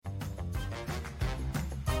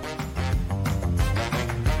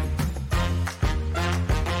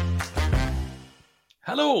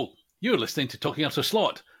Hello, you're listening to Talking After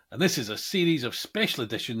Slot, and this is a series of special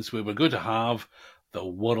editions where we're going to have the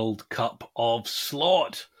World Cup of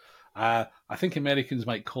Slot. I think Americans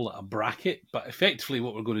might call it a bracket, but effectively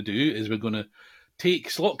what we're going to do is we're going to take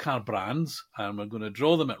slot car brands and we're going to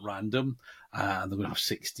draw them at random, and they're going to have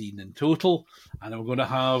 16 in total, and we're going to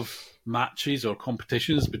have matches or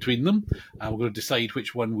competitions between them, and we're going to decide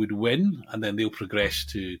which one would win, and then they'll progress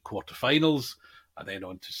to quarterfinals, and then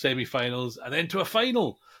on to semi-finals, and then to a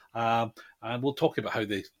final. And we'll talk about how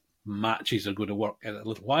the matches are going to work in a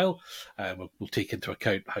little while. We'll take into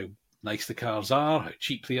account how nice the cars are, how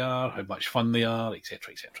cheap they are, how much fun they are,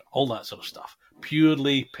 etc., etc. All that sort of stuff.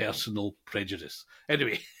 Purely personal prejudice.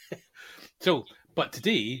 Anyway, but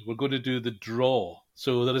today we're going to do the draw.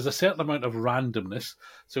 So there is a certain amount of randomness.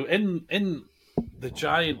 So in the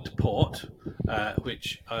giant pot,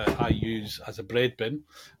 which I use as a bread bin,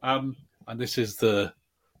 and this is the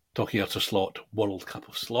Talking After Slot World Cup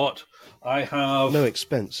of Slot. I have no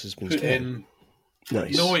expense has been put spent. in.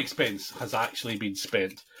 Nice. No expense has actually been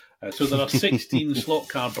spent. So there are 16 slot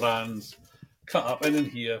car brands cut up in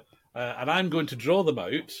here, and I'm going to draw them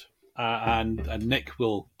out, and Nick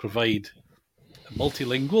will provide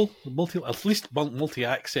multilingual, at least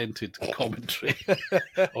multi-accented commentary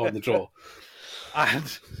on the draw.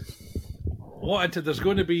 And there's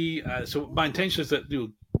going to be, so my intention is that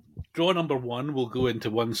draw number one will go into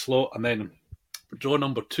one slot, and then draw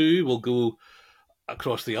number two will go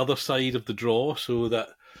across the other side of the draw, so that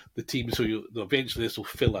the team, eventually this will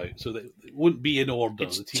fill out, so that it won't be in order.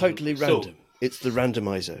 It's totally random. It's the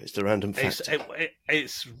randomizer. It's the random factor.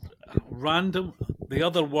 It's random. The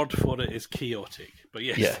other word for it is chaotic. But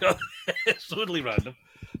yes, yeah. It's totally random.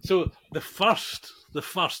 So the first,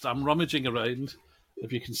 I'm rummaging around.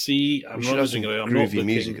 If you can see, I'm rummaging around. I'm not groovy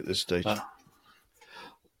music at this stage.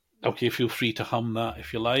 Okay, feel free to hum that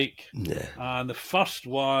if you like. Yeah. And the first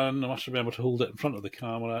one, I must remember to hold it in front of the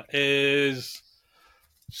camera, is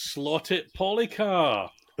Slot It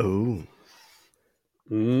Polycar. Oh.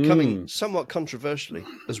 Coming somewhat controversially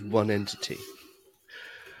as one entity.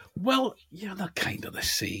 Well, yeah, they're kind of the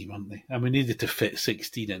same, aren't they? And we needed to fit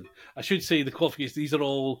 16 in. I should say the qualifications, these are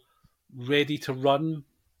all ready-to-run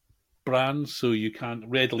brands, so you can't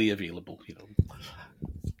readily available,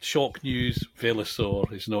 Shock News,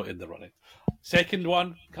 Velosaur is not in the running. Second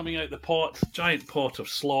one, coming out the pot, giant pot of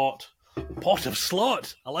slot. Pot of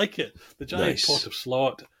slot! I like it. The giant pot of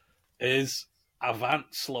slot is Avant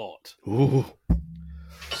Slot. Ooh.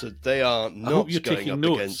 So they are not going up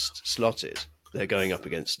against Slotted. They're going up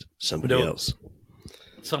against somebody else.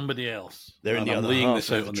 Somebody else. They're in the other laying half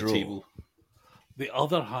this out of on the the draw. table. The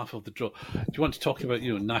other half of the draw. Do you want to talk about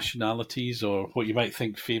nationalities or what you might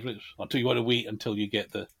think favourites? Or do you want to wait until you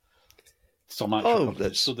get some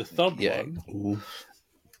actual? So the third one, Ooh.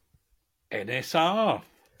 NSR.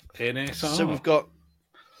 So we've got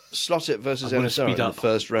Slot It versus NSR in the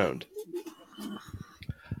first round.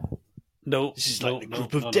 No, this is like the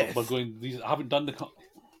group of death. We're going. I haven't done the.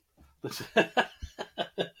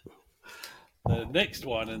 The next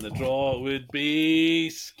one in the draw would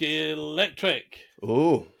be Skillelectric.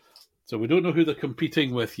 Oh. So we don't know who they're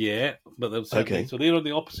competing with yet, but they're certainly, so they're on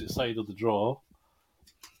the opposite side of the draw.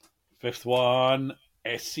 Fifth one,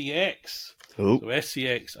 SCX. Oh. So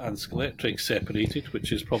SCX and Skillelectric separated,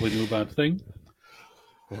 which is probably no bad thing.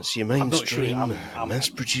 That's your mainstream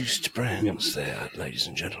mass-produced brands there, ladies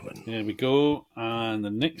and gentlemen. There we go. And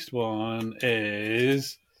the next one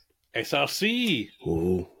is SRC.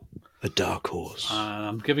 Oh. A dark horse. And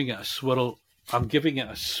I'm giving it a swirl.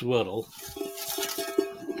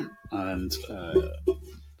 And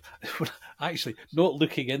actually, not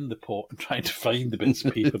looking in the pot and trying to find the bits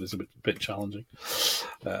of paper is a bit challenging.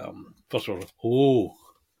 First of all,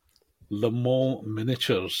 Le Mans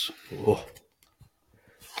Miniatures. Oh,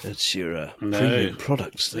 that's your premium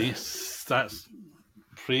products there. That's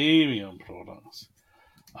premium products.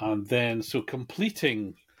 And then, so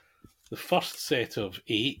completing the first set of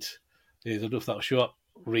 8 is, I don't know if that'll show up,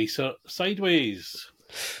 Racer Sideways.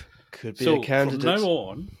 Could be a candidate.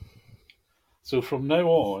 From now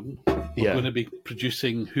on, we're going to be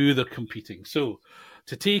producing who they're competing. So,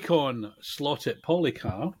 to take on Slot It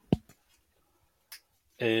Polycar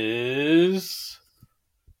is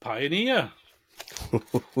Pioneer.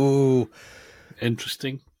 Ooh.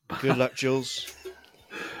 Interesting. Good luck, Jules.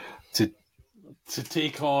 To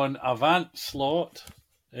take on Avant Slot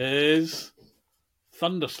is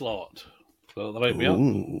Thunderslot. So right we are.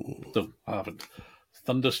 No, I haven't.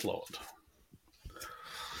 Thunderslot.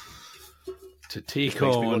 To take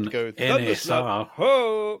on NSR.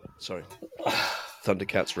 Oh, sorry,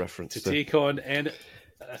 Thundercats reference. To take on NSR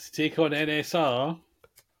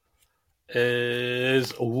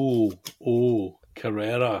is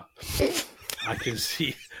Carrera. I can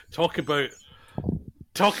see. Talk about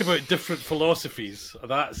different philosophies.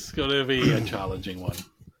 That's going to be a challenging one.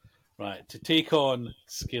 Right, to take on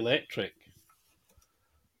Scalextric.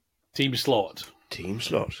 Team Slot.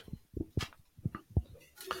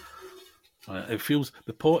 It feels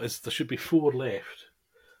the pot is there should be 4 left.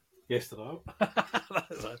 Yes, there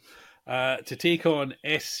are. To take on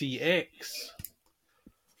SCX.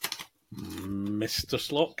 Mr.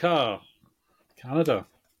 Slot Car. Canada.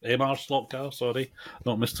 MR Slot Car, sorry.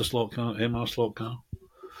 Not Mr. Slot Car, MR Slot Car.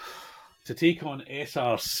 To take on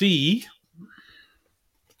SRC.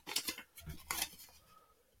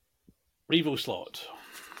 Revo Slot.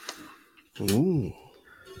 Ooh.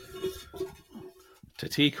 To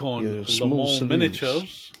take on Le Mans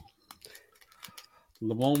Miniatures.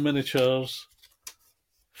 Le Mans Miniatures.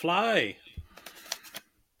 Fly.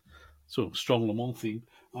 So, strong Le Mans theme.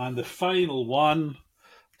 And the final one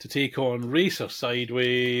to take on Racer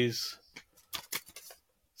Sideways.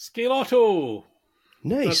 Scale Auto.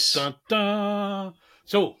 Nice. Da, da, da.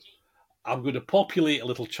 So, I'm going to populate a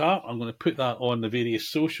little chart. I'm going to put that on the various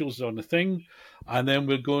socials on the thing. And then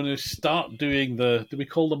we're going to start doing do we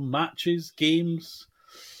call them matches, games?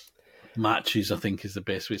 Matches, I think, is the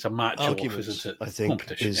best way. It's a match off, isn't it? I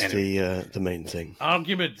think is anyway. The main thing.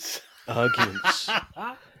 Arguments.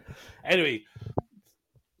 Anyway,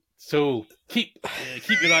 so keep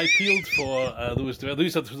your eye peeled for those. There'll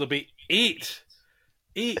be eight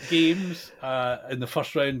games in the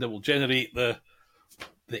first round that will generate the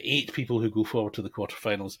 8 people who go forward to the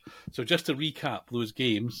quarterfinals. So just to recap those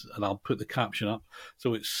games, and I'll put the caption up.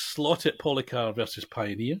 So it's Slotted Polycar versus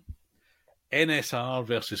Pioneer, NSR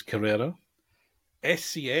versus Carrera,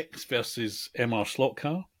 SCX versus MR Slot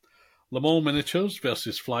Car, Le Mans Miniatures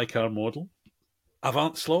versus Flycar Model,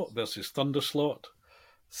 Avant Slot versus Thunder Slot,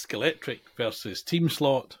 Scalextric versus Team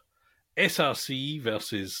Slot, SRC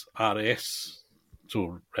versus RS,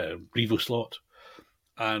 so Revo Slot,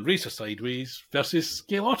 and Racer Sideways versus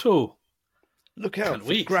Scale Auto. Look out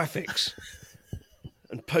for graphics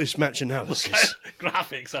and post-match analysis.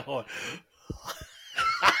 Graphics are hot.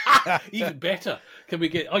 Even better. Can we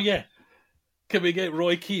get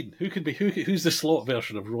Roy Keane? Who's the slot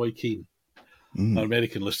version of Roy Keane? Our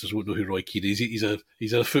American listeners won't know who Roy Keane is.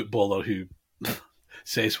 He's a footballer who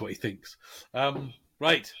says what he thinks.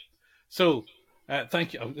 Right. So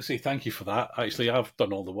thank you. I'm going to say thank you for that. Actually, I've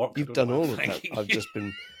done all the work. You've done all of that. I've just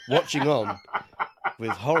been watching on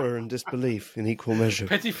with horror and disbelief in equal measure.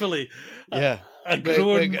 Pitifully. Yeah. A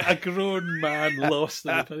grown man lost.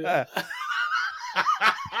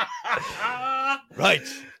 Right.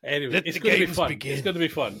 Anyway, it's going to be fun. It's going to be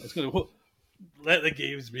fun. Let the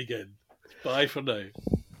games begin. Bye for now.